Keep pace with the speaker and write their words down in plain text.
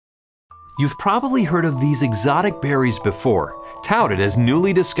You've probably heard of these exotic berries before, touted as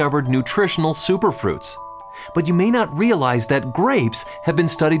newly discovered nutritional superfruits. But you may not realize that grapes have been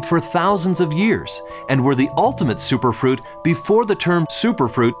studied for thousands of years and were the ultimate superfruit before the term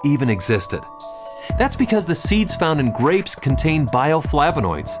superfruit even existed. That's because the seeds found in grapes contain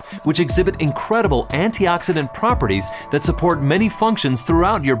bioflavonoids, which exhibit incredible antioxidant properties that support many functions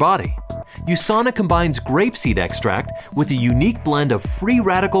throughout your body. USANA combines grapeseed extract with a unique blend of free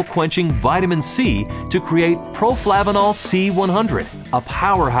radical quenching vitamin C to create Proflavanol C100, a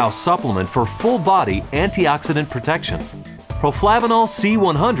powerhouse supplement for full-body antioxidant protection. Proflavanol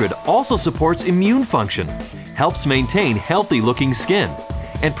C100 also supports immune function, helps maintain healthy-looking skin,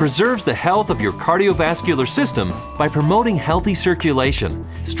 and preserves the health of your cardiovascular system by promoting healthy circulation,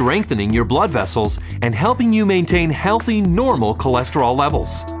 strengthening your blood vessels, and helping you maintain healthy, normal cholesterol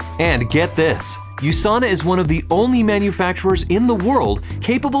levels. And get this, USANA is one of the only manufacturers in the world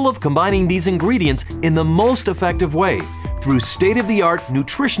capable of combining these ingredients in the most effective way through state-of-the-art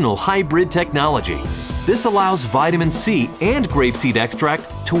nutritional hybrid technology. This allows vitamin C and grapeseed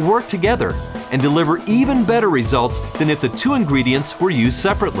extract to work together and deliver even better results than if the two ingredients were used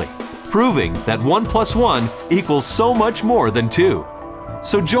separately, proving that 1 + 1 equals so much more than 2.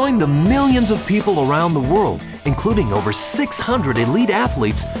 So join the millions of people around the world, including over 600 elite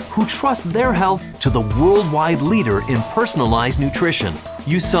athletes who trust their health to the worldwide leader in personalized nutrition.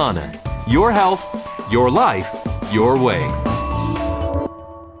 USANA. Your health, your life, your way.